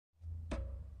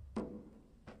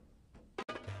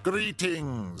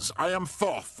Greetings. I am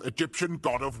Thoth, Egyptian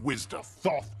god of wisdom.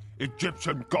 Thoth,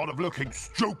 Egyptian god of looking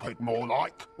stupid, more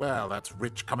like. Well, that's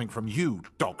rich coming from you,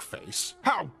 dogface.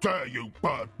 How dare you,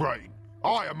 bird brain?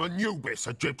 I am Anubis,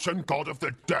 Egyptian god of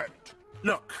the dead.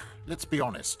 Look, let's be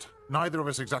honest. Neither of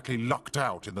us exactly lucked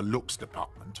out in the looks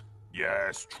department.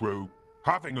 Yes, true.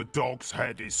 Having a dog's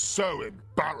head is so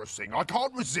embarrassing. I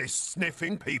can't resist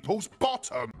sniffing people's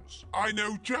bottoms. I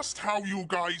know just how you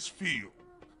guys feel.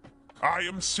 I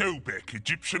am Sobek,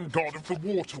 Egyptian god of the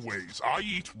waterways. I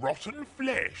eat rotten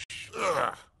flesh.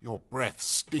 Ugh, your breath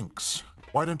stinks.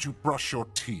 Why don't you brush your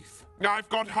teeth? I've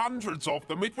got hundreds of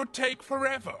them. It would take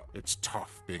forever. It's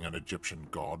tough being an Egyptian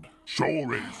god.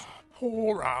 Sure is.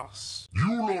 Poor us.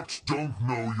 You lot don't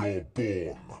know you're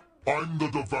born. I'm the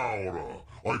Devourer.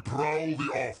 I prowl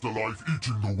the afterlife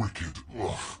eating the wicked.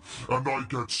 Ugh. And I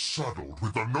get saddled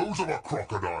with the nose of a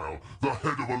crocodile, the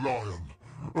head of a lion,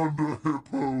 and a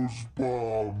hippo's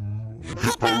bum.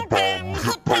 Hippo bum,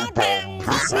 hippo bum,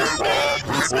 hippo bum,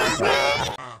 hippo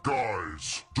bum.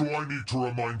 Guys, do I need to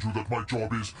remind you that my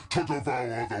job is to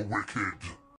devour the wicked?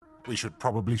 We should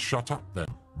probably shut up then.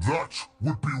 That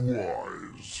would be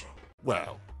wise.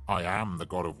 Well, I am the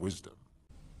god of wisdom.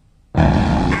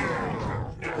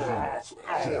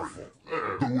 Sorry,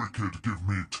 the wicked give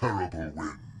me terrible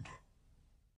wind.